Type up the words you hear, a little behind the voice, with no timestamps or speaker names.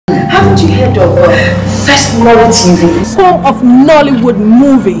haven't you heard of First Nollywood TV? Home of Nollywood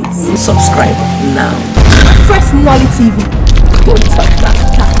movies. Subscribe now. First Nollywood TV. Go touch that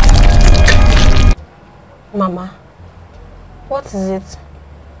cat. Mama, what is it?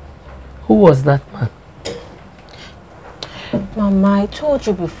 Who was that man? Mama, I told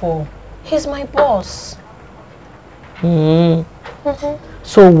you before. He's my boss.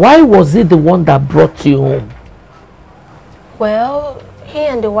 So why was he the one that brought you home? Well, he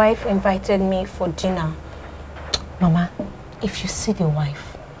and the wife invited me for dinner. Mama, if you see the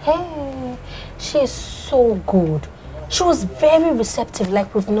wife, hey, she is so good. She was very receptive,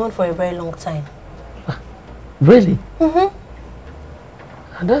 like we've known for a very long time. Really?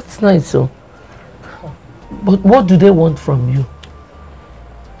 That's nice, so. But what do they want from you?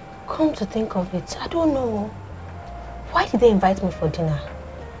 Come to think of it, I don't know. Why did they invite me for dinner?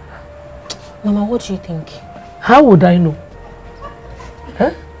 Mama, what do you think? How would I know?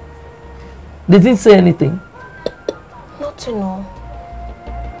 Huh? They didn't say anything? Not to know.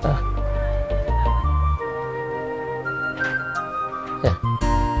 Yeah.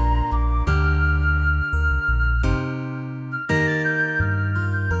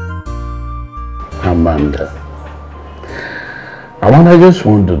 Amanda, I just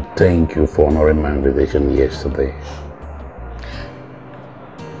want to thank you for honoring my invitation yesterday.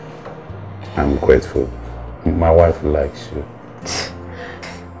 I'm grateful. My wife likes you.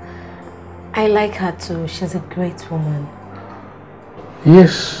 I like her too. She's a great woman.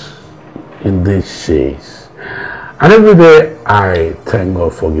 Yes, indeed she is. And every day I thank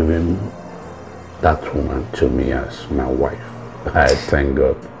God for giving that woman to me as my wife. I thank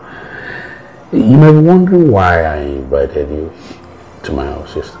God. You may be wondering why I invited you to my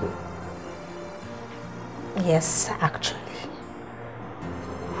house yesterday. Yes, actually.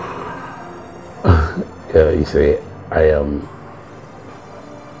 You see, I am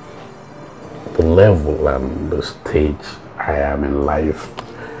the level and the stage I am in life.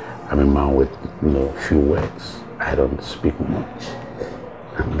 I'm a man with few words. I don't speak much.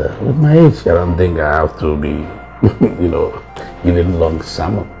 And with my age, I don't think I have to be, giving long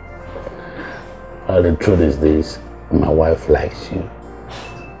sermon. The truth is this, my wife likes you.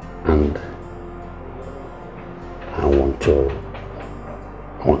 And I want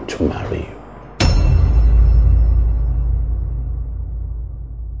to marry you.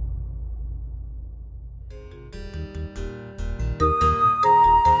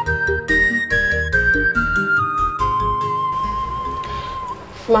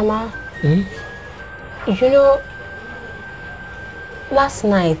 Mama, you know, last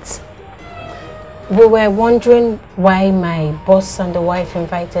night we were wondering why my boss and the wife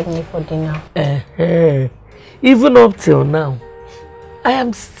invited me for dinner. Even up till now, I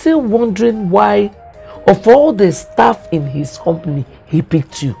am still wondering why, of all the staff in his company, he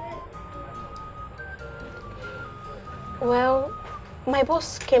picked you. Well, my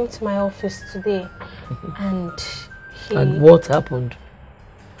boss came to my office today and he... And what happened?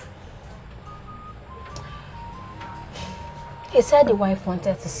 He said the wife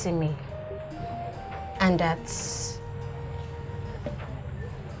wanted to see me and that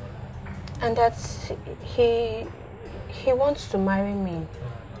he wants to marry me.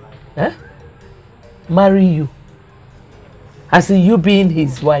 Eh? Marry you? As in you being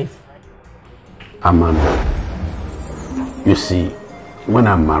his wife? Amanda, you see, when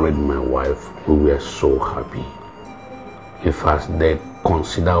I married my wife, we were so happy. In fact, they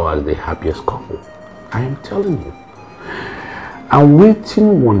consider us as the happiest couple. I am telling you. And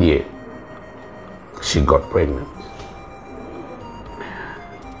waiting 1 year, she got pregnant.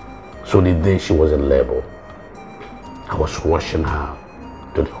 So the day she was in labor, I was rushing her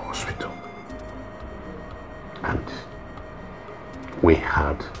to the hospital. And we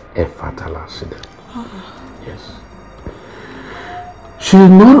had a fatal accident. Yes. She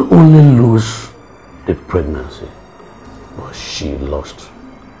did not only lose the pregnancy, but she lost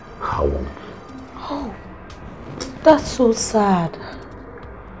her womb. Oh. That's so sad.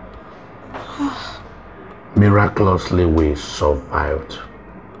 Miraculously, we survived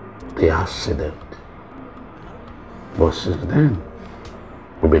the accident. But since then,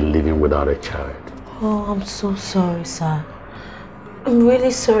 we've been living without a child. Oh, I'm so sorry, sir. I'm really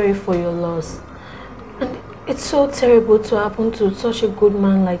sorry for your loss. And it's so terrible to happen to such a good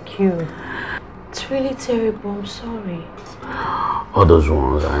man like you. It's really terrible. I'm sorry. All those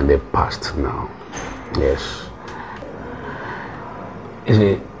ones are in the past now. Yes. You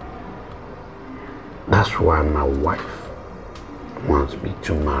see, that's why my wife wants me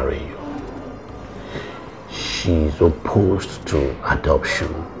to marry you. She's opposed to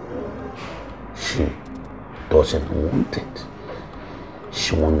adoption. She doesn't want it. She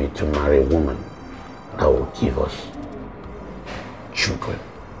she want me to marry a woman that will give us children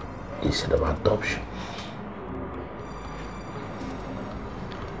instead of adoption.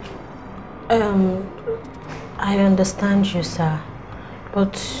 I understand you, sir,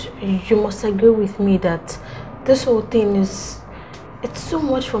 but you must agree with me that this whole thing it's too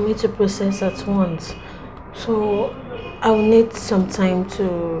much for me to process at once. So I will need some time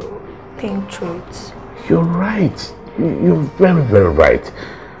to think through it. You're right. You're very, very right.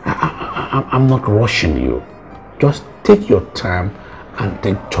 I'm not rushing you. Just take your time and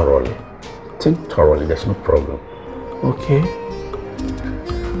think thoroughly. Think thoroughly, there's no problem. Okay?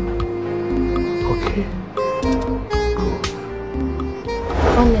 Okay?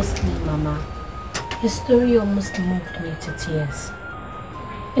 Honestly, Mama, his story almost moved me to tears.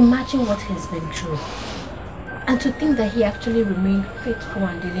 Imagine what he's been through. And to think that he actually remained faithful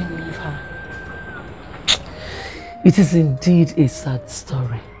and didn't leave her. It is indeed a sad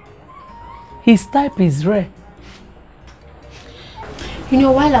story. His type is rare. You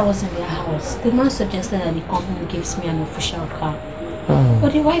know, while I was in their house, the man suggested that the company gives me an official car.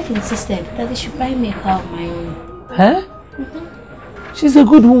 But the wife insisted that they should buy me a car of my own. Huh? She's a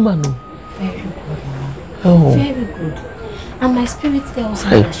good woman. Very good, Mama. Very good. And my spirit tells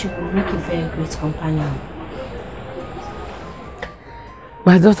me that she will make a very great companion.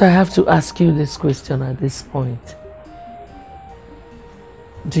 My daughter, I have to ask you this question at this point.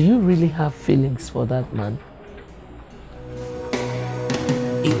 Do you really have feelings for that man?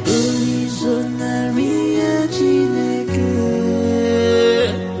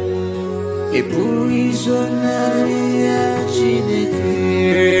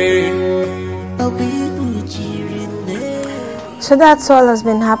 So that's all has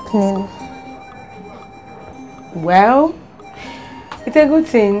been happening. Well, it's a good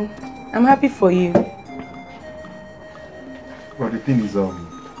thing. I'm happy for you. Well, the thing is,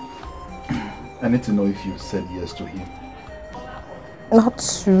 I need to know if you said yes to him.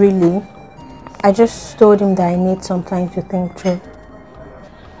 Not really. I just told him that I need some time to think through.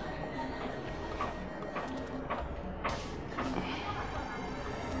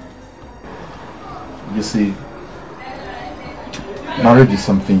 You see, marriage is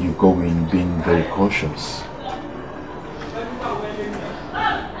something you go in being very cautious.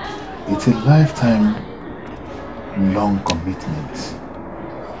 It's a lifetime long commitment.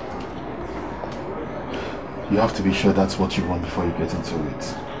 You have to be sure that's what you want before you get into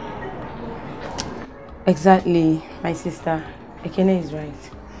it. Exactly, my sister. Ekene is right.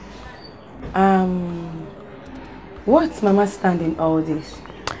 What's Mama's stand in all this?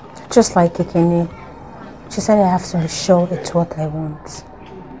 Just like Ekene, she said I have to be sure it's what I want.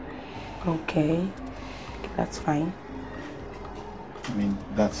 Okay, that's fine. I mean,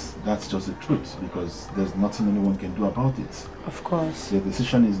 that's just the truth, because there's nothing anyone can do about it. Of course. The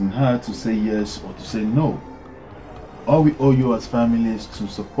decision is in her to say yes or to say no. All we owe you as family is to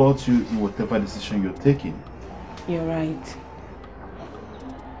support you in whatever decision you're taking. You're right.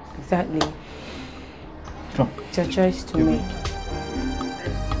 Exactly. Come. It's your choice to make.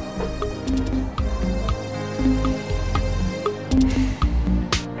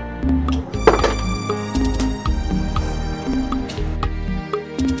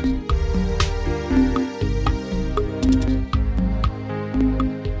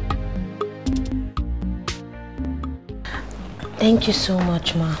 Thank you so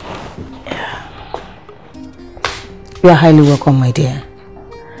much, Ma. You are highly welcome, my dear.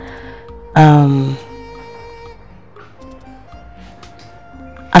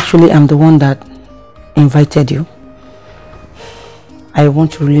 Actually, I'm the one that invited you. I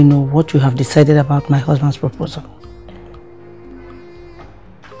want to really know what you have decided about my husband's proposal.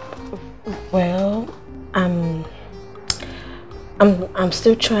 Well, I'm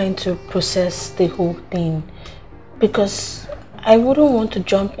still trying to process the whole thing, because I wouldn't want to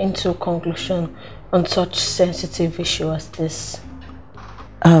jump into a conclusion on such sensitive issue as this.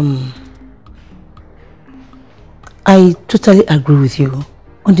 I totally agree with you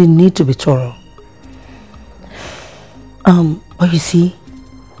on the need to be thorough. But you see,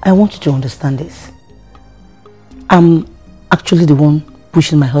 I want you to understand this. I'm actually the one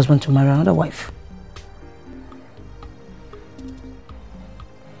pushing my husband to marry another wife.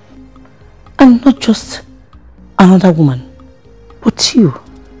 And not just another woman, but you.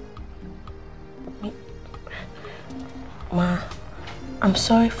 Ma, I'm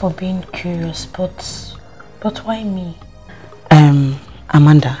sorry for being curious, but why me?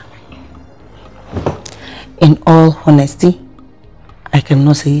 Amanda, in all honesty, I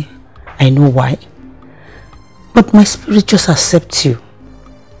cannot say I know why, but my spirit just accepts you.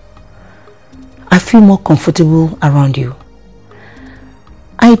 I feel more comfortable around you.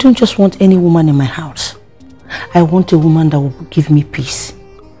 I don't just want any woman in my house. I want a woman that will give me peace.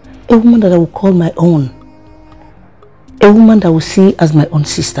 A woman that I will call my own. A woman that will see as my own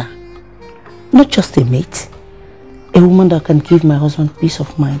sister. Not just a mate. A woman that can give my husband peace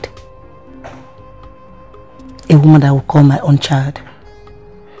of mind. A woman that I will call my own child.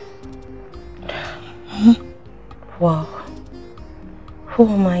 Wow. Who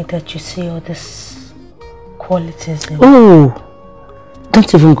am I that you see all these qualities in? Oh,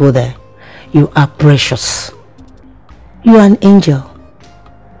 don't even go there. You are precious. You are an angel.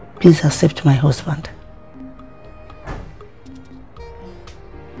 Please accept my husband.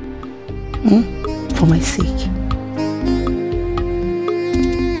 For my sake.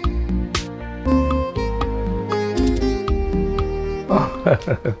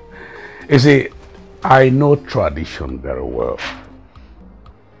 You see, I know tradition very well.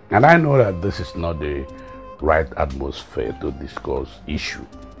 And I know that this is not the right atmosphere to discuss issue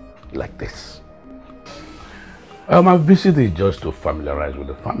like this. My visit is just to familiarize with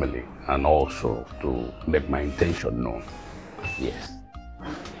the family and also to make my intention known. Yes.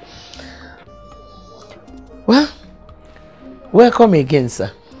 Well, welcome again,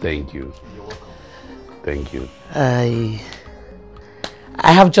 sir. Thank you. You're welcome. Thank you. I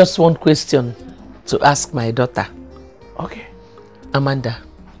have just one question to ask my daughter. Okay. Amanda,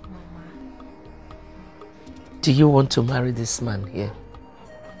 do you want to marry this man here?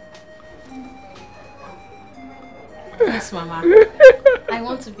 Yes, Mama. I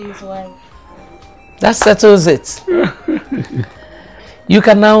want to be his wife. That settles it. You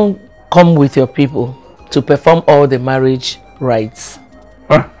can now come with your people to perform all the marriage rites.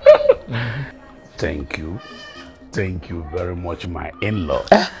 Thank you. Thank you very much, my in-law.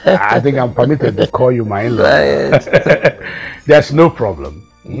 I think I'm permitted to call you my in-law. There's no problem.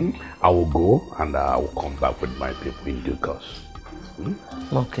 I will go and I will come back with my people in due course.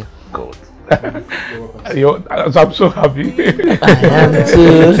 Okay. Good. I'm so happy. I am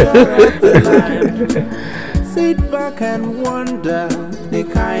too. Sit back and wonder the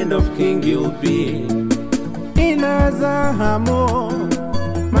kind of king you'll be. Inazahamo,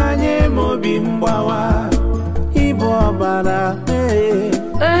 manyemo bimbawa, ibobara,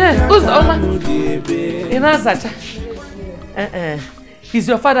 Who's Oma? Inazacha. Is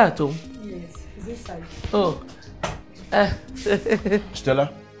your father at home? Yes, he's inside. Oh. Stella?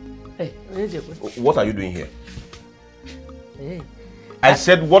 Hey, what are you doing here? Hey. I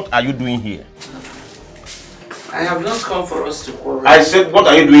said, what are you doing here? I have not come for us to quarrel. I said, what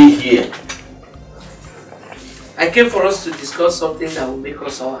are you doing here? I came for us to discuss something that will make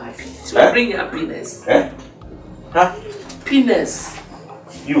us all happy. To bring happiness. Happiness.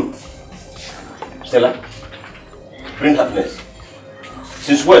 You, Stella, bring happiness.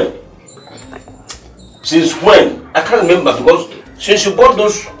 Since when? Since when? I can't remember, because since you bought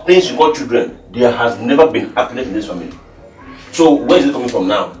those things you got children, there has never been happiness in this family. So where is it coming from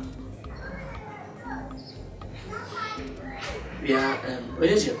now? Yeah,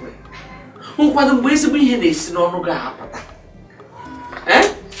 where is your way? What the ways we hear this no no happen?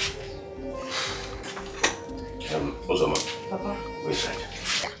 Ozoma. Papa. Wait a second.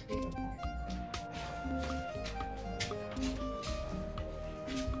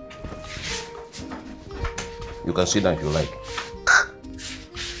 You can sit down if you like.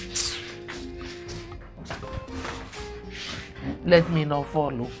 Let me not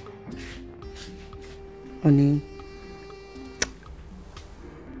follow. Honey,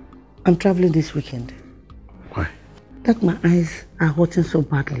 I'm traveling this weekend. Why? That my eyes are hurting so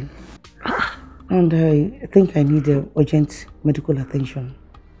badly. And I think I need urgent medical attention.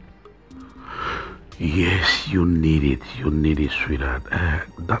 Yes, you need it. You need it, sweetheart.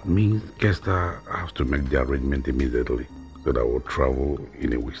 That means Kester has to make the arrangement immediately so that we'll travel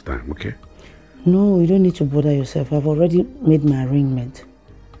in a week's time, okay? No, you don't need to bother yourself. I've already made my arrangement.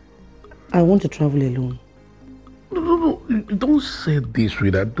 I want to travel alone. No. Don't say this,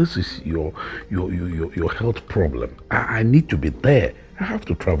 sweetheart. This is your health problem. I need to be there. I have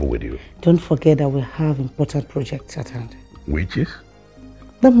to travel with you. Don't forget that we have important projects at hand. Which is?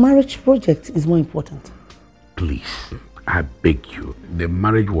 The marriage project is more important. Please, I beg you. The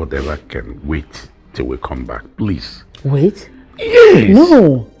marriage, whatever, can wait till we come back. Please. Wait? Yes.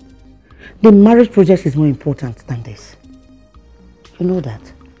 No. The marriage project is more important than this. You know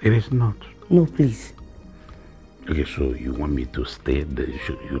that? It is not. No, please. Okay, so you want me to stay?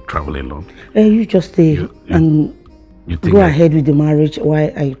 You travel alone? You just stay and you think go ahead with the marriage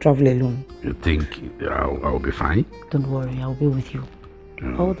while I travel alone. You think I'll be fine? Don't worry, I'll be with you.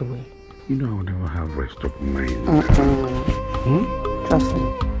 All the way. You know I'll never have rest of mind. Trust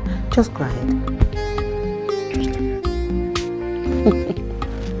me. Just go ahead. Just like it.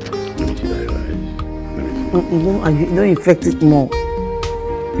 you don't infect it more.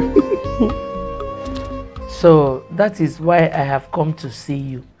 So that is why I have come to see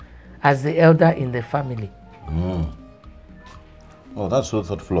you as the elder in the family. Oh, that's so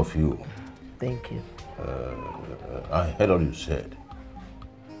thoughtful of you. Thank you. I heard all you said.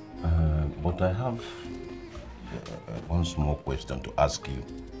 But I have one small question to ask you.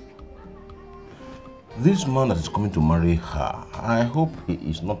 This man that is coming to marry her, I hope he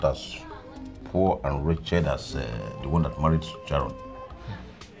is not as poor and wretched as the one that married Sharon.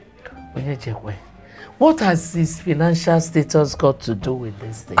 What has his financial status got to do with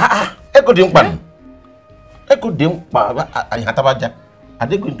this thing? Are they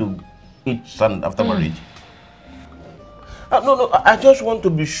going to eat sand after marriage? No, I just want to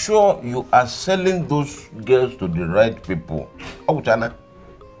be sure you are selling those girls to the right people.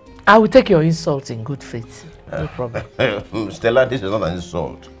 I will take your insult in good faith. No problem. Stella, this is not an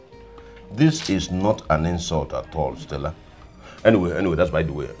insult. This is not an insult at all, Stella. Anyway, that's by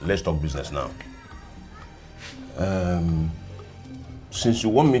the way. Let's talk business now. Since you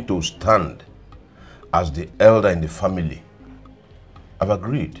want me to stand as the elder in the family, I've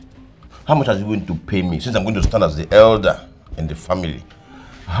agreed. How much are you going to pay me? Since I'm going to stand as the elder in the family,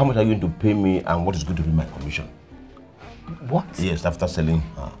 how much are you going to pay me and what is going to be my commission? What? Yes, after selling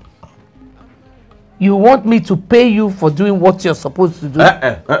her. You want me to pay you for doing what you're supposed to do?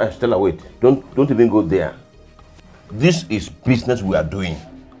 Stella, wait. Don't even go there. This is business we are doing.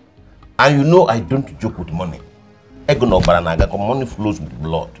 And you know I don't joke with money. Money flows with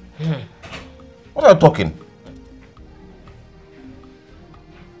blood. What are you talking?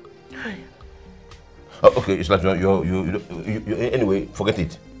 Okay, it's like you anyway, forget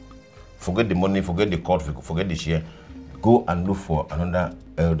it. Forget the money, forget the court, forget the share. Go and look for another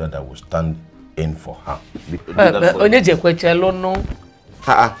elder that will stand in for her.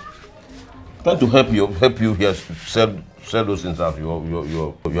 Trying to help you here sell those things out.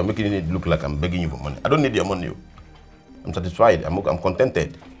 You're making it look like I'm begging you for money. I don't need your money. I'm satisfied. I'm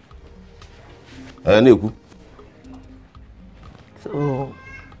contented. So,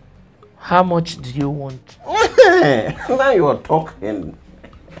 how much do you want? Now you are talking.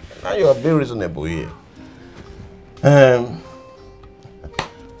 Now you are very reasonable here.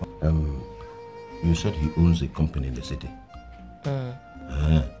 You said he owns a company in the city. And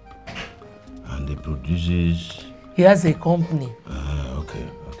he produces... He has a company. Okay.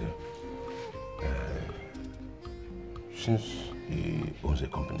 Since he owns a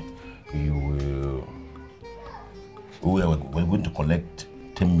company, we're going to collect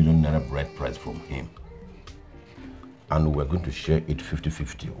 10 million naira bride price from him. And we're going to share it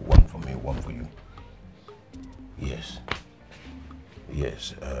 50-50. One for me, one for you. Yes.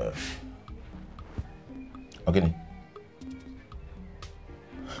 Okay.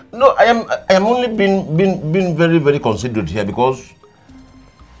 No, I am only being very, very considerate here because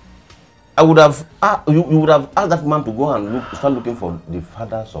I would have you would have asked that man to go and start looking for the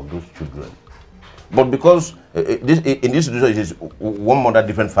fathers of those children. But because in this situation it is one mother,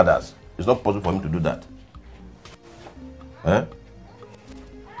 different fathers, it's not possible for him to do that.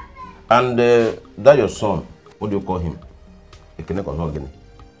 And that your son, what do you call him?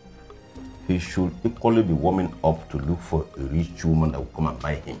 He should equally be warming up to look for a rich woman that will come and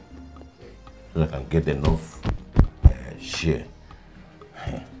buy him, so that I can get enough share.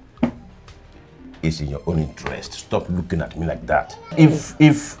 It's in your own interest. Stop looking at me like that.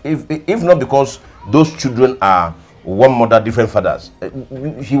 If not because those children are one mother, different fathers,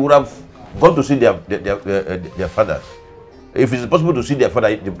 he would have gone to see their fathers. If it's possible to see their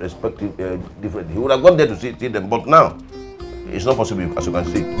father respective different, he would have gone there to see them. But now, it's not possible, as you can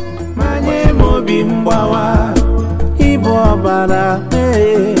see.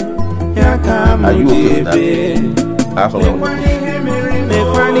 Are you okay with that? That's all I want.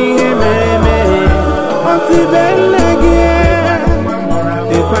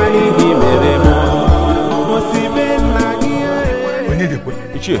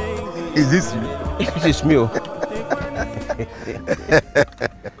 Is this you? This is me.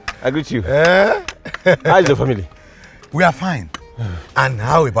 I greet you. How is the family? We are fine. And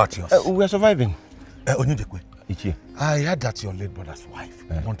how about yours? We are surviving. Ichie, I heard that your late brother's wife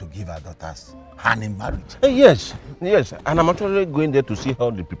want to give her daughters hand in marriage. Yes. And I'm actually going there to see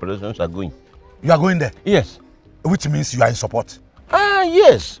how the preparations are going. You are going there? Yes. Which means you are in support?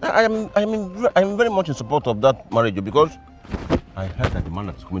 Yes. I'm very much in support of that marriage because I heard that the man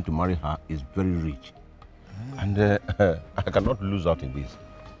that's coming to marry her is very rich. And I cannot lose out in this.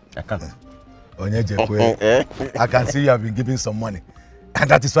 I can't. I can see you have been giving some money. And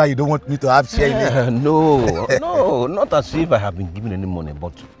that is why you don't want me to have share in it. No, not as if I have been giving any money.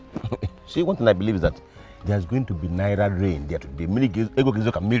 But see, one thing I believe is that there's going to be Naira rain there today.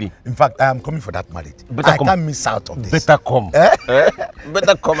 In fact, I am coming for that marriage. I can't miss out on this. Better come.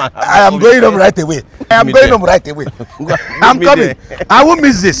 Better come. I am going home right away. I'm coming. I won't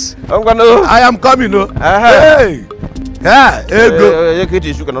miss this. I am coming. Hey. Yeah, ego.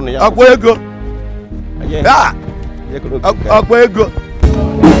 Ego. Yeah. Ego.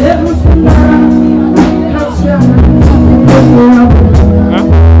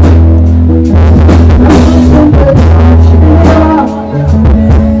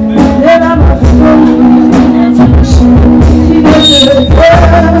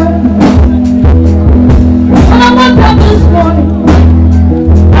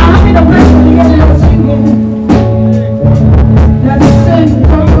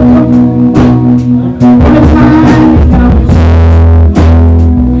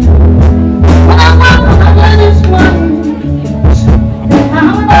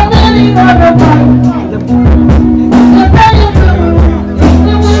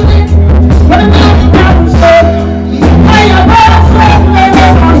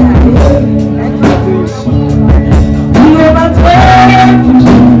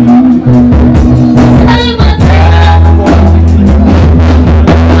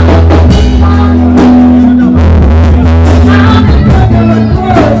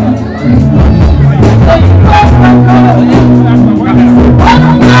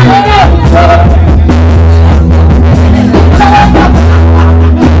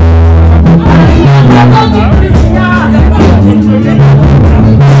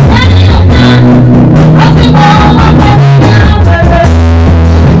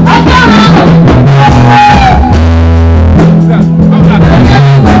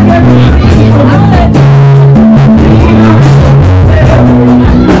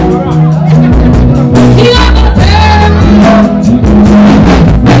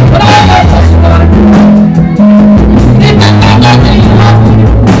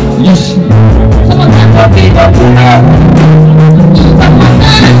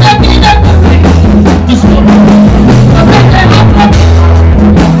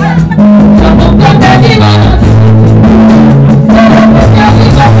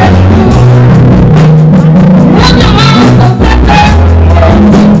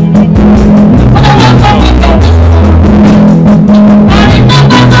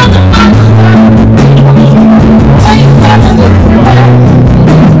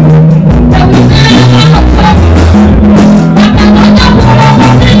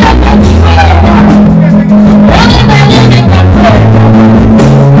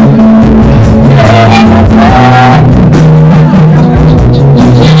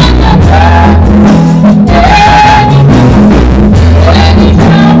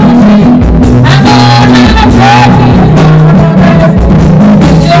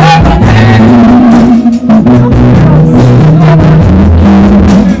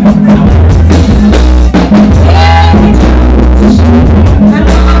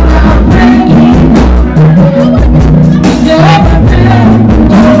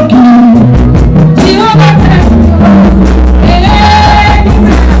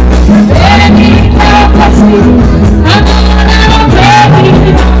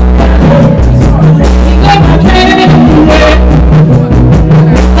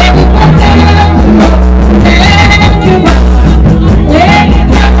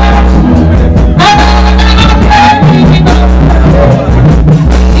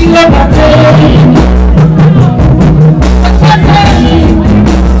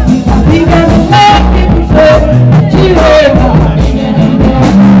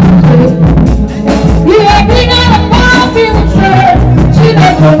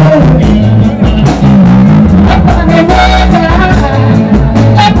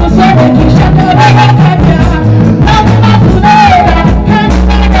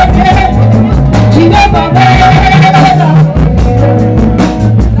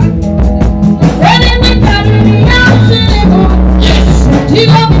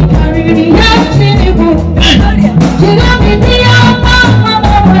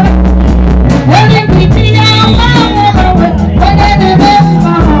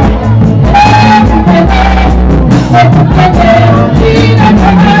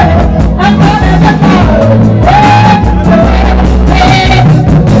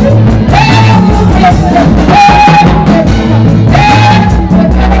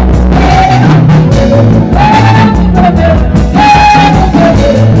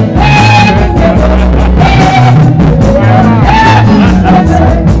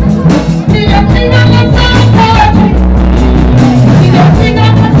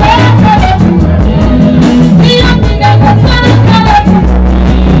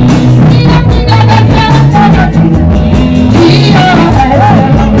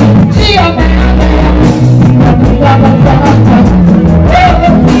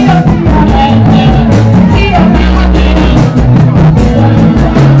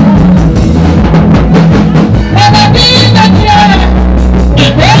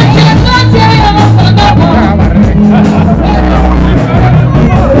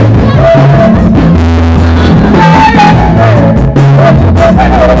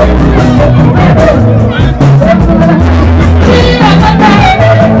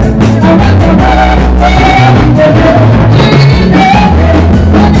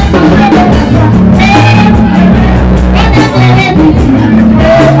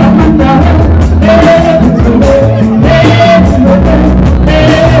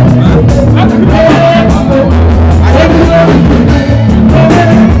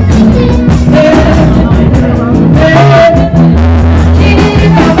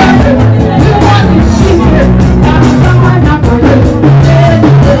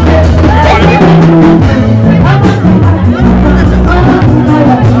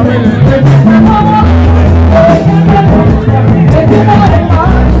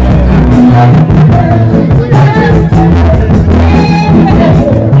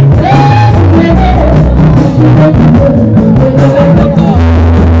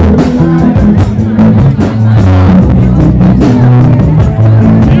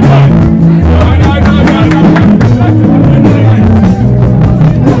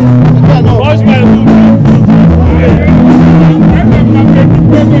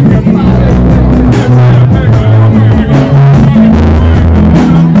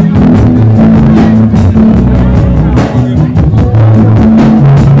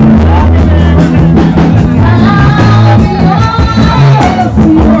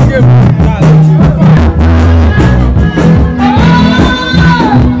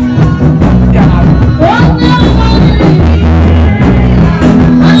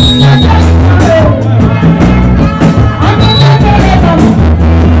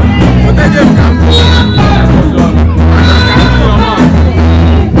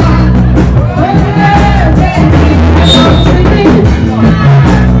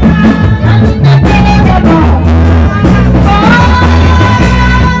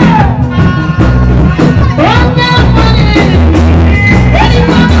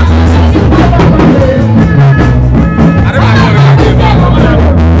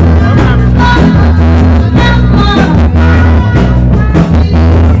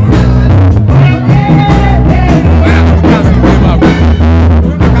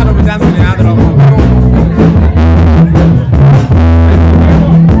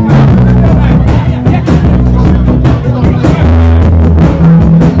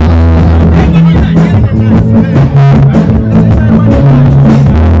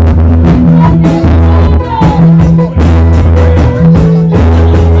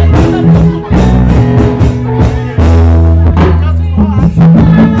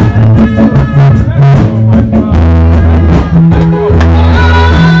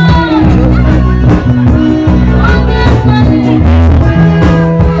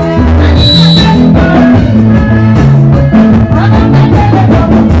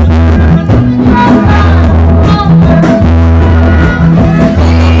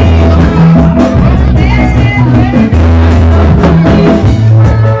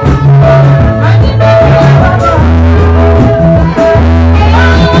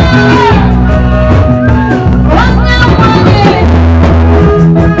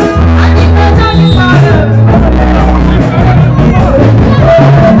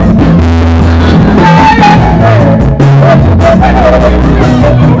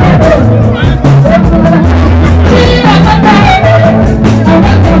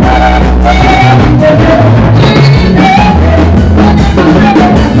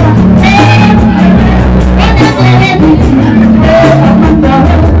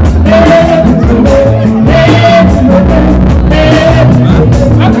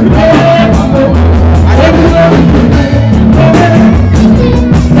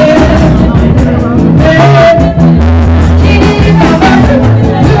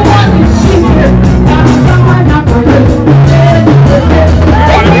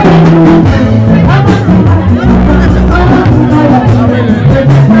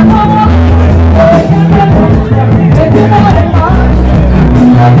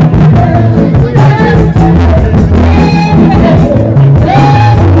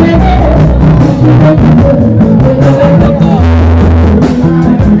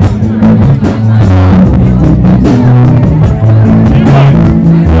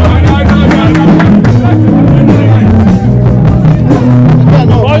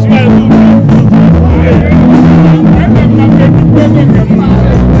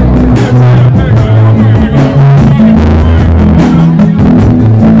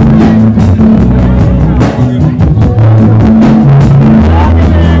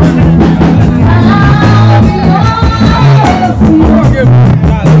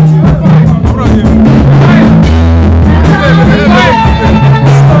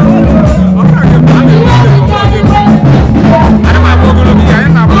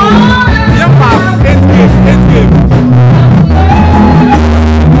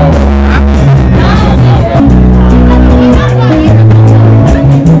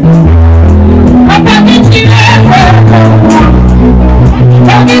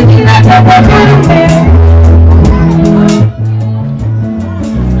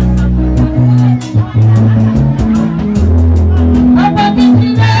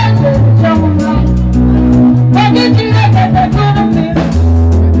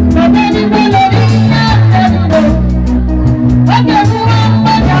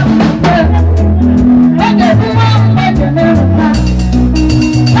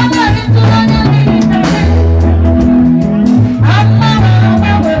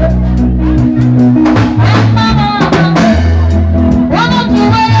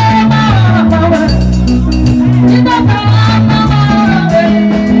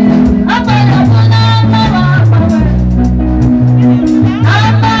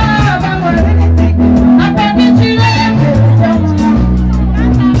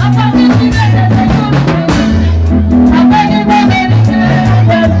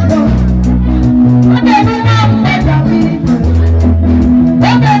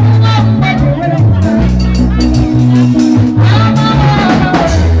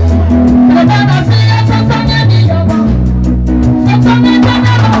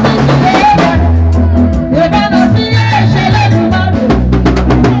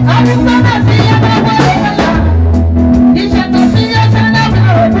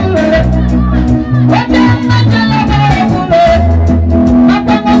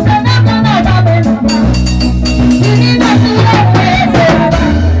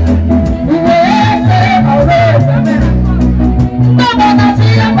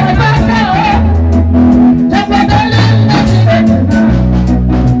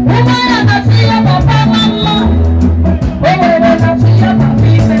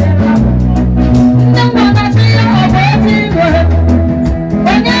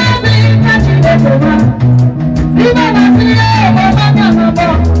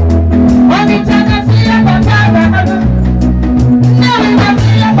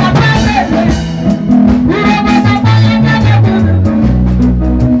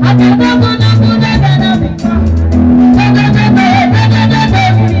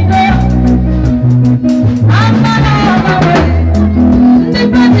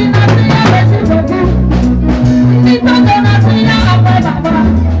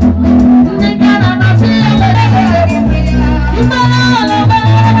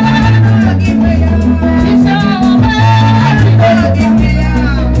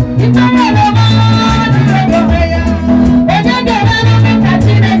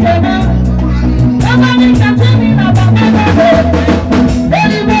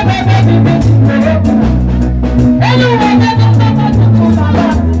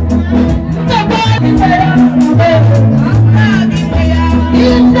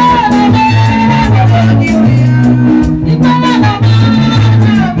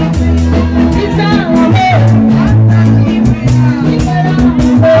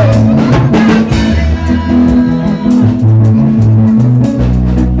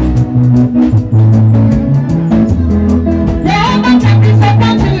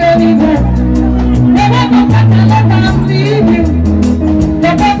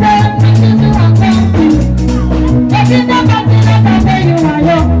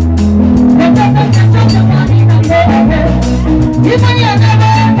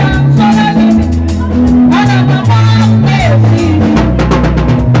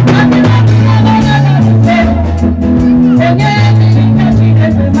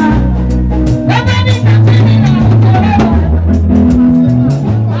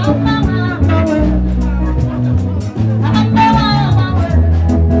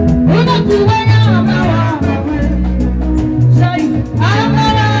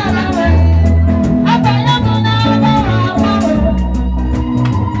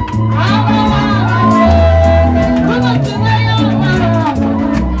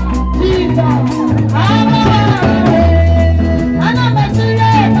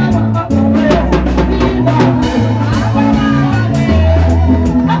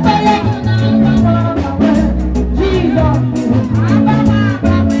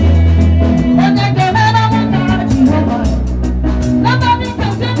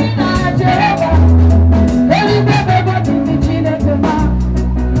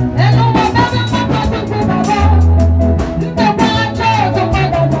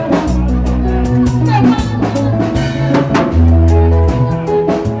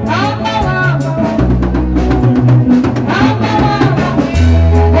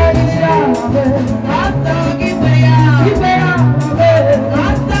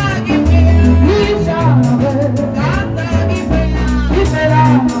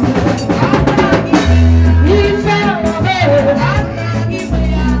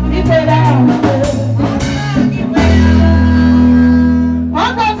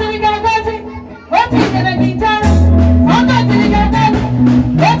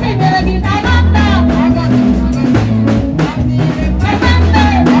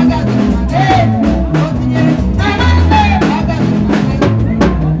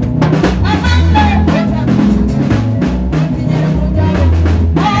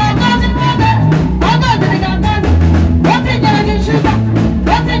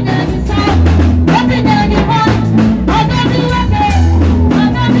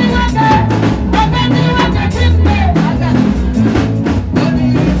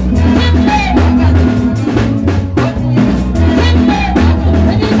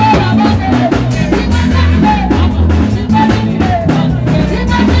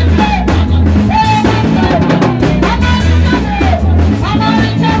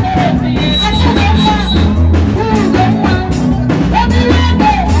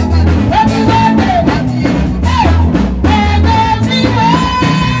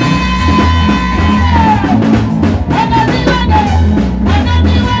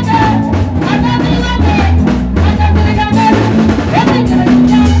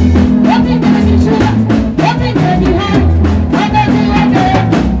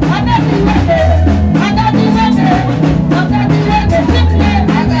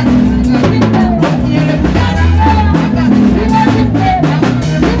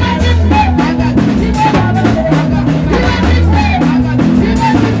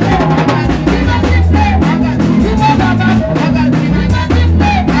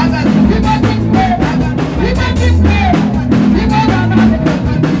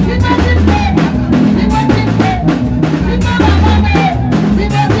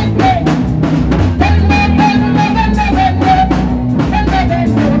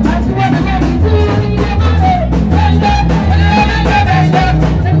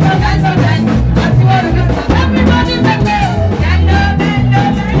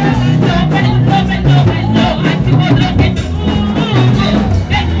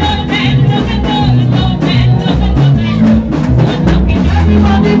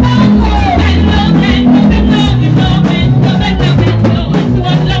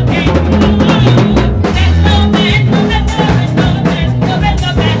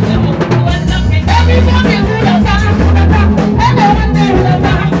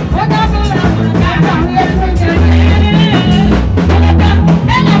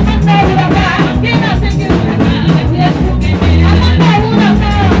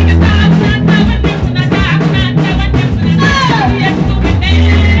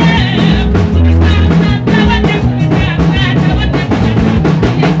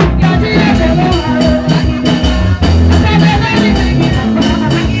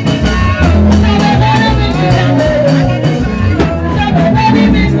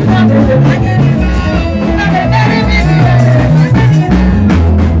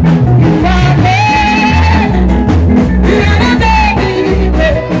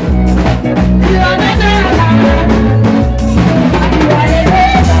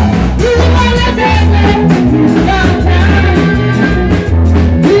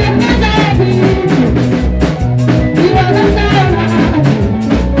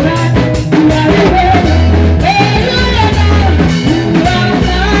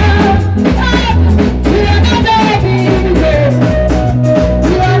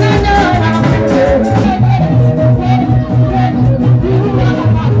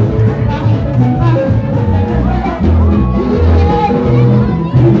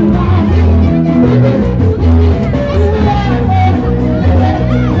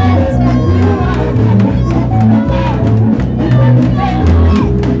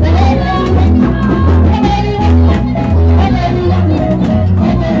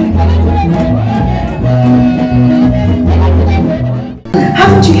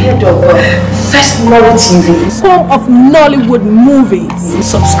 haven't you heard of First Nollywood TV? Home of Nollywood movies.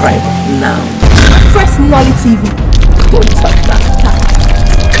 Subscribe now. First Nollywood TV. Don't touch that.